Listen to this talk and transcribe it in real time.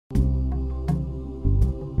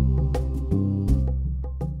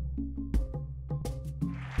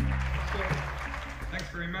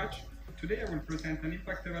Today I will present an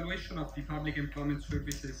impact evaluation of the public employment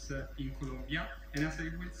services in Colombia, and as I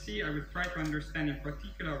will see, I will try to understand in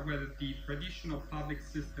particular whether the traditional public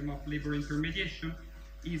system of labor intermediation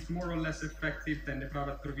is more or less effective than the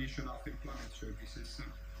private provision of employment services.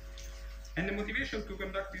 And the motivation to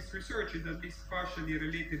conduct this research is at least partially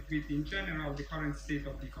related with, in general, the current state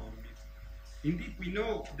of the economy. Indeed, we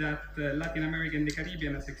know that Latin America and the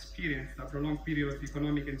Caribbean has experienced a prolonged period of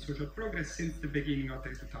economic and social progress since the beginning of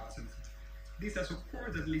the 2000s. This has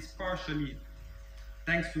occurred at least partially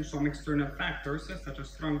thanks to some external factors, such as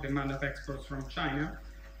strong demand of exports from China.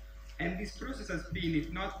 And this process has been,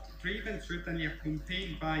 if not driven, certainly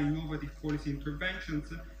accompanied by innovative policy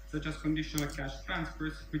interventions, such as conditional cash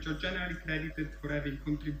transfers, which are generally credited for having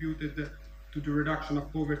contributed to the reduction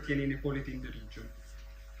of poverty and inequality in the region.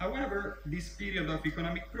 However, this period of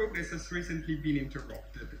economic progress has recently been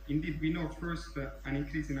interrupted. Indeed, we know first an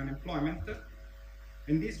increase in unemployment,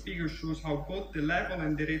 and this figure shows how both the level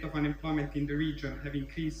and the rate of unemployment in the region have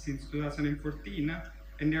increased since 2014,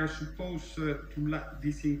 and they are supposed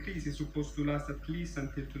this increase is supposed to last at least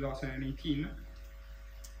until 2018.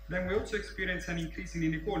 Then we also experience an increase in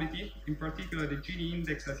inequality. In particular, the Gini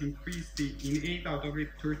index has increased in 8 out of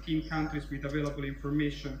 13 countries with available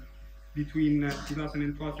information between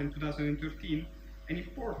 2012 and 2013. And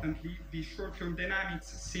importantly, the short-term dynamics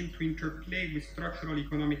seem to interplay with structural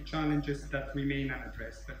economic challenges that remain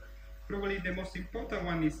unaddressed. Probably the most important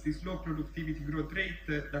one is the slow productivity growth rate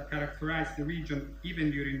that characterized the region even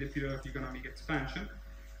during the period of economic expansion.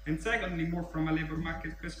 And secondly, more from a labor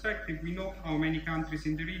market perspective, we know how many countries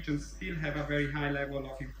in the region still have a very high level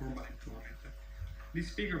of informal employment.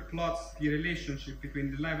 This figure plots the relationship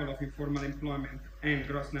between the level of informal employment and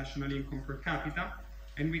gross national income per capita,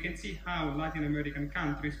 and we can see how Latin American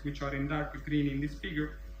countries, which are in dark green in this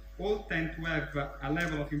figure, all tend to have a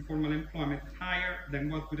level of informal employment higher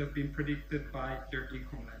than what would have been predicted by their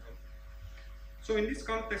income level. So in this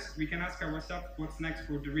context, we can ask ourselves what's next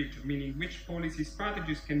for the region, meaning which policy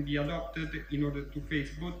strategies can be adopted in order to face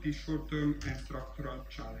both these short-term and structural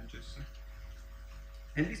challenges.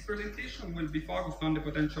 And this presentation will be focused on the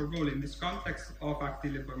potential role in this context of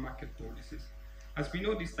active labor market policies. As we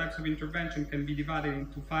know, these types of intervention can be divided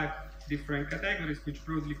into 5 different categories, which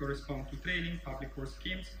broadly correspond to training, public work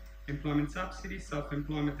schemes, employment subsidies,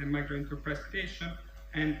 self-employment and micro-enterprise creation,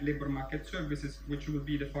 and labor market services, which will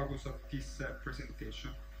be the focus of this presentation.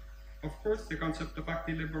 Of course, the concept of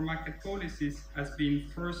active labor market policies has been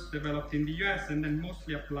first developed in the US and then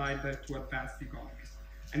mostly applied to advanced economies.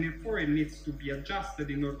 And therefore it needs to be adjusted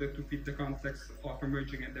in order to fit the context of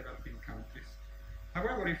emerging and developing countries.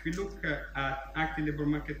 However, if we look at active labor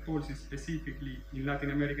market policies specifically in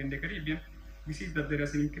Latin America and the Caribbean, we see that there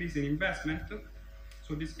is an increase in investment.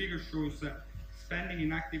 So this figure shows spending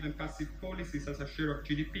in active and passive policies as a share of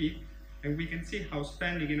GDP, and we can see how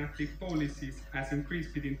spending in active policies has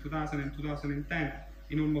increased between 2000 and 2010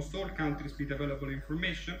 in almost all countries with available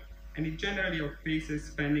information, and it generally outpaces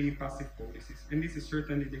spending in passive policies, and this is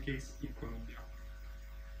certainly the case in Colombia.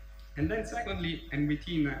 And then secondly, and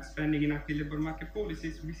within spending in active labor market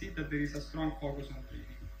policies, we see that there is a strong focus on training.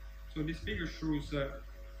 So this figure shows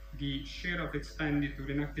the share of expenditure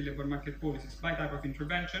in active labor market policies by type of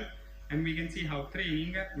intervention, and we can see how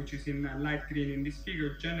training, which is in light green in this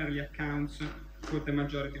figure, generally accounts for the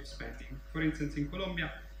majority of spending. For instance, in Colombia,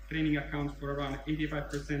 training accounts for around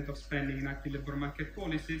 85% of spending in active labor market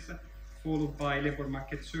policies, followed by labor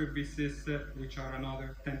market services, which are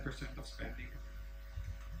another 10% of spending.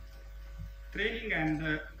 Training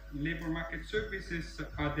and labor market services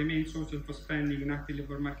are the main sources for spending in active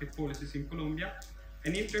labor market policies in Colombia.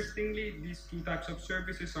 And interestingly, these 2 types of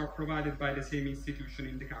services are provided by the same institution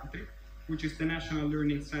in the country, which is the National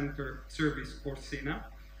Learning Center Service, or SENA.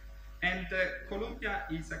 And Colombia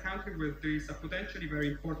is a country where there is a potentially very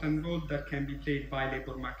important role that can be played by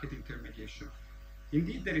labor market intermediation.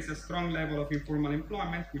 Indeed, there is a strong level of informal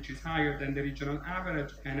employment, which is higher than the regional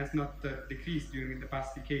average and has not decreased during the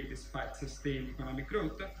past decade despite sustained economic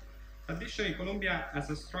growth. Additionally, Colombia has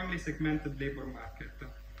a strongly segmented labor market.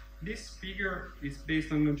 This figure is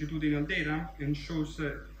based on longitudinal data and shows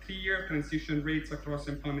 3-year transition rates across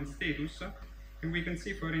employment status. And we can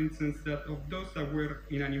see, for instance, that of those that were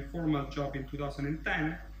in an informal job in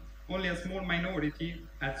 2010, only a small minority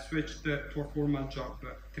had switched to a formal job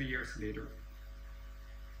 3 years later.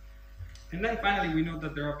 And then finally, we know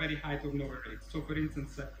that there are very high turnover rates. So for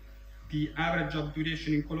instance, the average job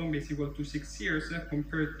duration in Colombia is equal to 6 years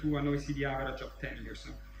compared to an OECD average of 10 years.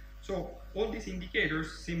 So all these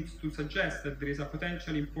indicators seem to suggest that there is a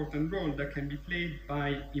potentially important role that can be played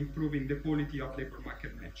by improving the quality of labor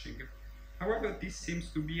market matching. However, this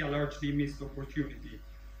seems to be a largely missed opportunity.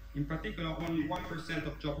 In particular, only 1%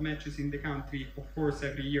 of job matches in the country occurs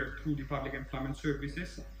every year through the public employment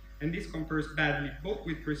services, and this compares badly both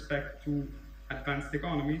with respect to advanced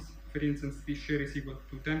economies. For instance, this share is equal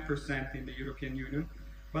to 10% in the European Union,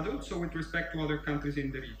 but also with respect to other countries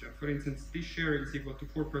in the region. For instance, this share is equal to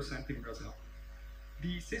 4% in Brazil.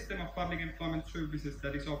 The system of public employment services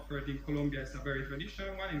that is offered in Colombia is a very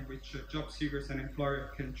traditional one, in which job seekers and employers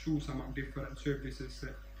can choose among different services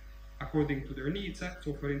according to their needs.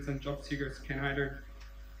 So, for instance, job seekers can either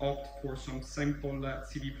opt for some simple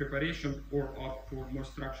CV preparation or opt for more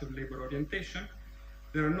structured labor orientation.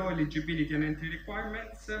 There are no eligibility and entry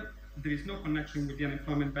requirements. There is no connection with the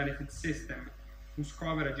unemployment benefit system, whose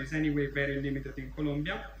coverage is anyway very limited in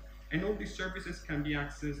Colombia. And all these services can be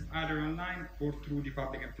accessed either online or through the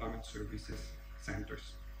public employment services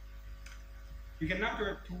centers. We can now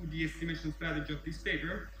turn to the estimation strategy of this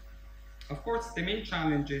paper. Of course, the main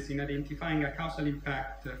challenges in identifying a causal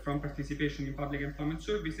impact from participation in public employment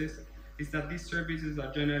services is that these services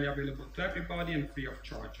are generally available to everybody and free of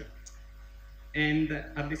charge. And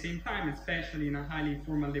at the same time, especially in a highly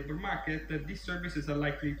informal labor market, these services are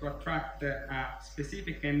likely to attract a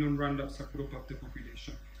specific and non-random subgroup of the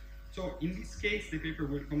population. So in this case, the paper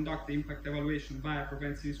will conduct the impact evaluation via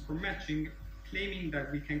propensity score matching, claiming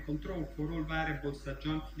that we can control for all variables that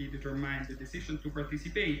jointly determine the decision to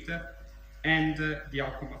participate and the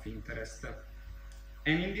outcome of interest.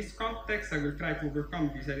 And in this context, I will try to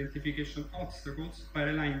overcome these identification obstacles by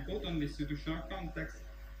relying both on the institutional context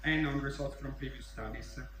and on results from previous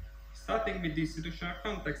studies. Starting with the institutional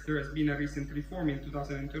context, there has been a recent reform in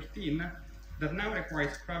 2013 that now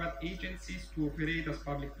requires private agencies to operate as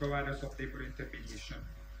public providers of labor intermediation.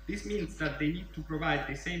 This means that they need to provide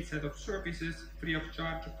the same set of services free of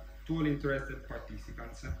charge to all interested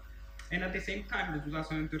participants. And at the same time, the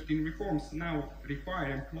 2013 reforms now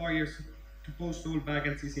require employers to post all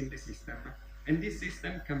vacancies in the system. And this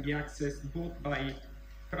system can be accessed both by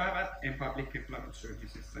private and public employment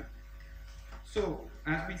services. So,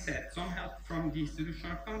 as we said, some help from the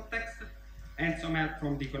institutional context and some help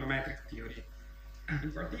from the econometric theory.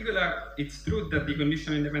 In particular, it's true that the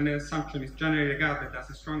conditional independent assumption is generally regarded as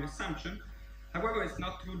a strong assumption. However, it's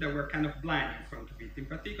not true that we're kind of blind in front of it. In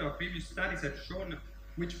particular, previous studies have shown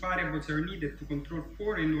which variables are needed to control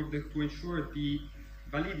for in order to ensure the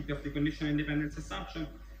validity of the conditional independence assumption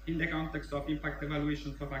in the context of impact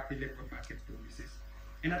evaluations of active labor market policies.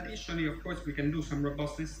 And additionally, of course, we can do some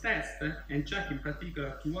robustness tests and check in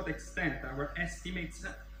particular to what extent our estimates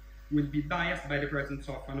will be biased by the presence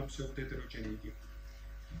of unobserved heterogeneity.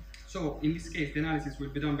 So, in this case, the analysis will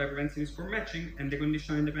be done by propensity score matching, and the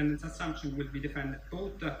conditional independence assumption will be defended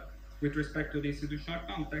both with respect to the institutional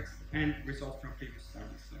context and results from previous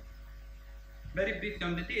studies. Very briefly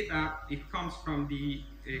on the data, it comes from the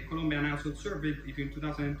Colombian household survey between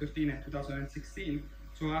 2013 and 2016,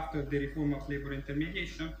 so after the reform of labor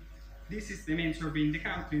intermediation. This is the main survey in the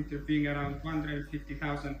country, interviewing around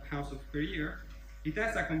 150,000 households per year. It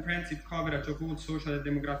has a comprehensive coverage of all social and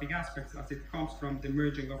demographic aspects, as it comes from the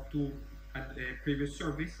merging of two previous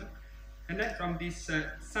surveys. And then from this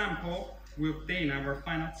sample, we obtain our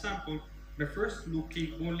final sample by first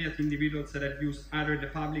looking only at individuals that have used either the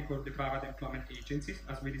public or the private employment agencies,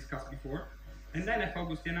 as we discussed before. And then I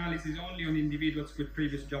focus the analysis only on individuals with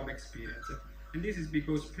previous job experience. And this is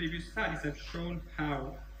because previous studies have shown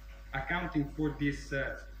how accounting for this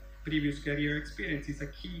previous career experience is a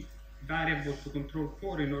key variable to control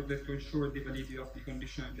for in order to ensure the validity of the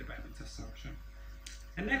conditional independence assumption.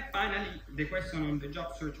 And then finally, the question on the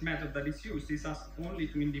job search method that is used is asked only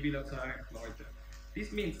to individuals that are employed.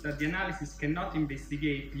 This means that the analysis cannot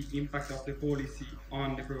investigate the impact of the policy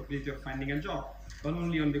on the probability of finding a job, but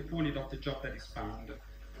only on the quality of the job that is found.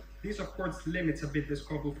 This of course limits a bit the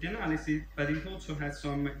scope of the analysis, but it also has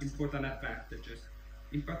some important advantages.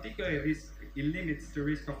 In particular, it limits the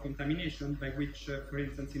risk of contamination, by which, for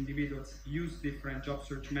instance, individuals use different job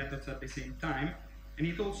search methods at the same time, and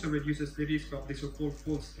it also reduces the risk of the so-called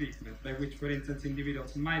false treatment, by which, for instance,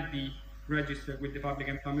 individuals might be registered with the public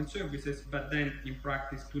employment services, but then in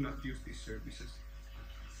practice do not use these services.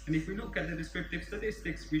 And if we look at the descriptive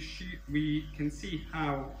statistics, we can see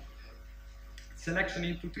how selection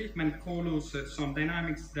into treatment follows some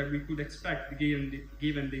dynamics that we could expect given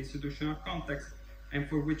the institutional context, and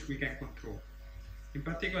for which we can control. In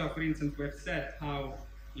particular, for instance, we have said how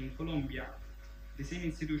in Colombia, the same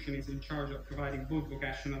institution is in charge of providing both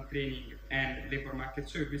vocational training and labor market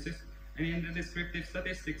services, and in the descriptive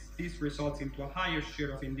statistics, this results into a higher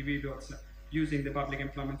share of individuals using the public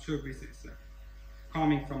employment services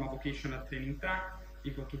coming from a vocational training track,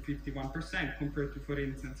 equal to 51%, compared to, for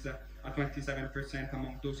instance, a 27%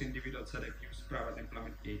 among those individuals that have used private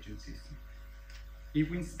employment agencies. If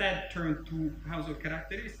we instead turn to household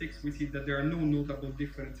characteristics, we see that there are no notable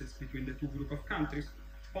differences between the two groups of countries,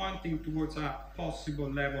 pointing towards a possible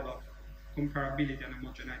level of comparability and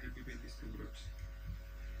homogeneity between these two groups.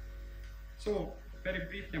 So, very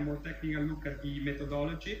briefly, a more technical look at the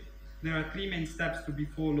methodology. There are three main steps to be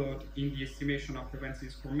followed in the estimation of propensity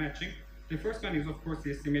score matching. The first one is, of course,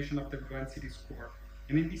 the estimation of the propensity score.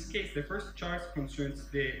 And in this case, the first choice concerns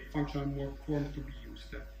the functional work form to be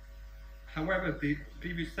used. However, the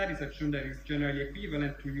previous studies have shown that it's generally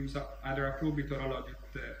equivalent to use either a probit or a logic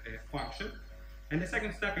function. And the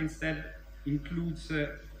second step instead includes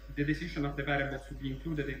the decision of the variables to be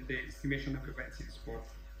included in the estimation of propensity score.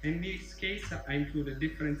 In this case, I included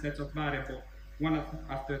different sets of variables, one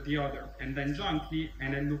after the other, and then jointly,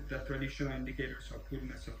 and I looked at traditional indicators of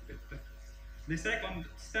goodness of fit. The second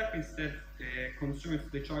step instead concerns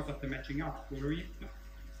the choice of the matching algorithm.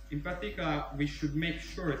 In particular, we should make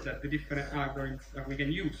sure that the different algorithms that we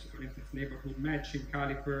can use, for instance, neighborhood matching,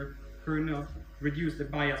 caliper, kernel, reduce the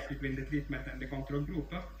bias between the treatment and the control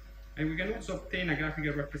group. And we can also obtain a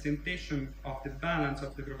graphical representation of the balance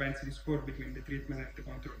of the propensity score between the treatment and the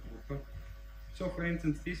control group. So, for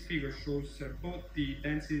instance, this figure shows both the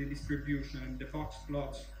density distribution and the box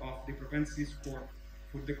plots of the propensity score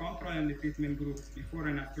for the control and the treatment group before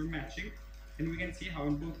and after matching. And we can see how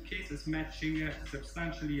in both cases matching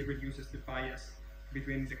substantially reduces the bias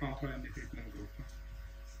between the control and the treatment group.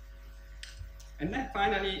 And then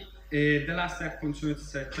finally, the last step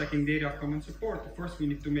concerns checking data of common support. First, we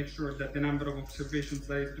need to make sure that the number of observations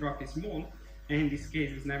that is dropped is small, and in this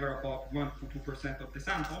case is never above 1 to 2% of the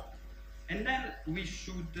sample. And then we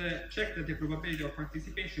should check that the probability of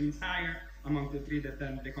participation is higher among the treated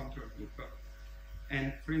than the control group.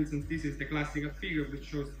 And for instance, this is the classical figure which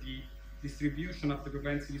shows the distribution of the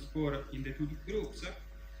propensity score in the two groups.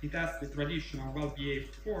 It has the traditional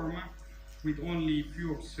well-behaved form with only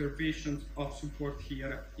few observations of support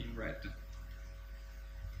here in red.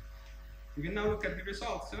 We can now look at the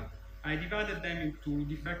results. I divided them into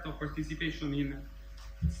the effect of participation in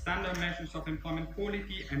standard measures of employment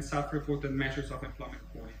quality and self-reported measures of employment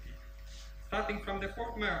quality. Starting from the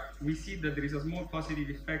former, we see that there is a small positive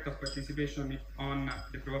effect of participation on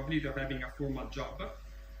the probability of having a formal job.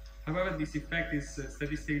 However, this effect is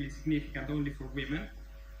statistically significant only for women.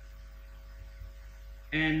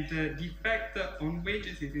 And the effect on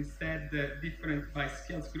wages is instead different by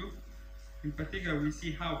skills group. In particular, we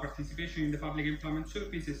see how participation in the public employment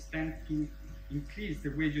services tend to increase the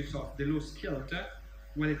wages of the low-skilled,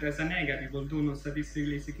 while it has a negative, although not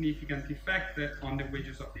statistically significant, effect on the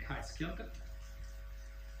wages of the high-skilled.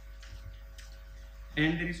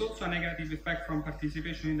 And there is also a negative effect from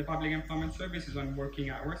participation in the public employment services on working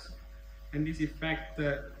hours. And this effect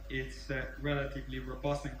is relatively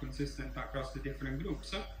robust and consistent across the different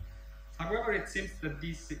groups. However, it seems that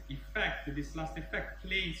this last effect,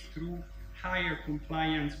 plays through higher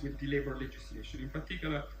compliance with the labor legislation. In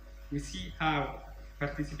particular, we see how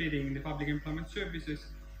participating in the public employment services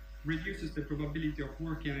reduces the probability of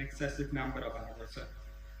working an excessive number of hours,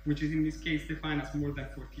 which is in this case defined as more than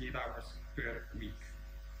 48 hours per week.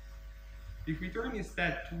 If we turn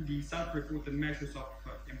instead to the self-reported measures of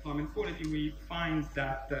employment quality, we find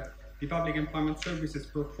that the public employment services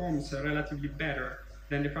performs relatively better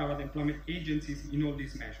than the private employment agencies in all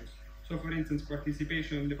these measures. So, for instance,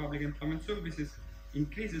 participation in the public employment services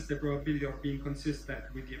increases the probability of being consistent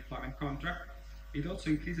with the employment contract. It also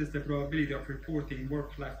increases the probability of reporting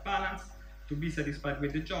work-life balance, to be satisfied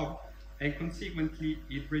with the job, and consequently,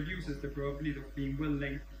 it reduces the probability of being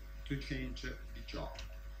willing to change the job.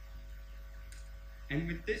 And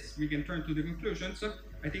with this, we can turn to the conclusions.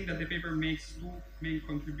 I think that the paper makes two main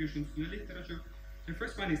contributions to the literature. The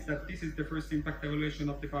first one is that this is the first impact evaluation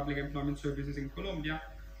of the public employment services in Colombia,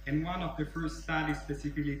 and one of the first studies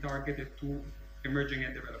specifically targeted to emerging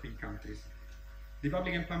and developing countries. The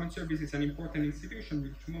public employment service is an important institution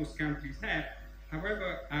which most countries have.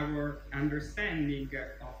 However, our understanding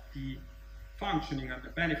of the functioning and the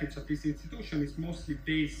benefits of this institution is mostly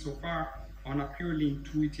based so far on a purely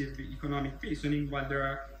intuitive economic reasoning, while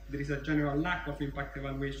there is a general lack of impact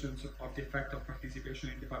evaluations of the effect of participation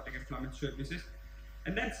in the public employment services.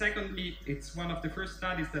 And then secondly, it's one of the first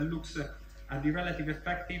studies that looks at the relative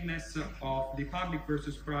effectiveness of the public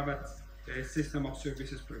versus private system of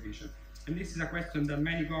services provision. And this is a question that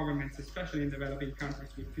many governments, especially in developing countries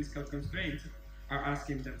with fiscal constraints, are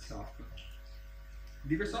asking themselves.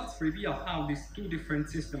 The results reveal how these two different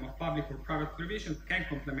systems of public or private provision can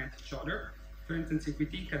complement each other. For instance, if we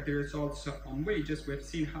think at the results on wages, we have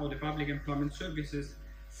seen how the public employment services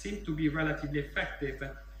seem to be relatively effective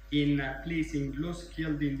in placing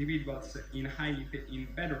low-skilled individuals in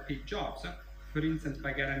better paid jobs, for instance,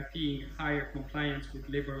 by guaranteeing higher compliance with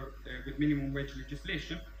with minimum wage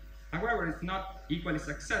legislation. However, it's not equally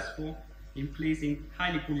successful in placing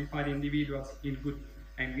highly qualified individuals in good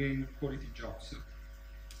and in quality jobs.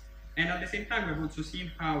 And at the same time, we've also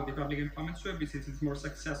seen how the public employment services is more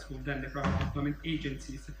successful than the private employment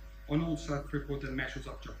agencies on all self-reported measures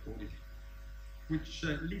of job quality, which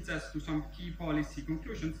leads us to some key policy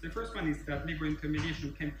conclusions. The first one is that labor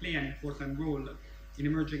intermediation can play an important role in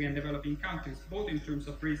emerging and developing countries, both in terms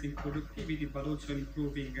of raising productivity, but also in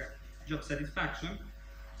improving job satisfaction.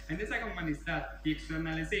 And the second one is that the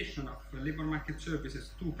externalization of labor market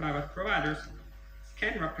services to private providers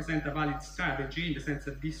can represent a valid strategy in the sense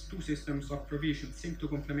that these two systems of provision seem to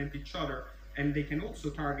complement each other, and they can also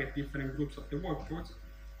target different groups of the workforce.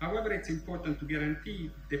 However, it's important to guarantee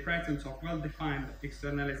the presence of well-defined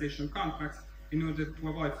externalization contracts in order to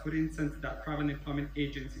avoid, for instance, that private employment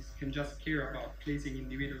agencies can just care about placing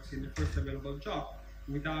individuals in the first available job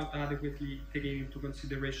without adequately taking into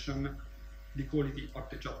consideration the quality of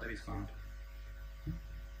the job that is found.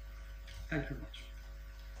 Thank you very much.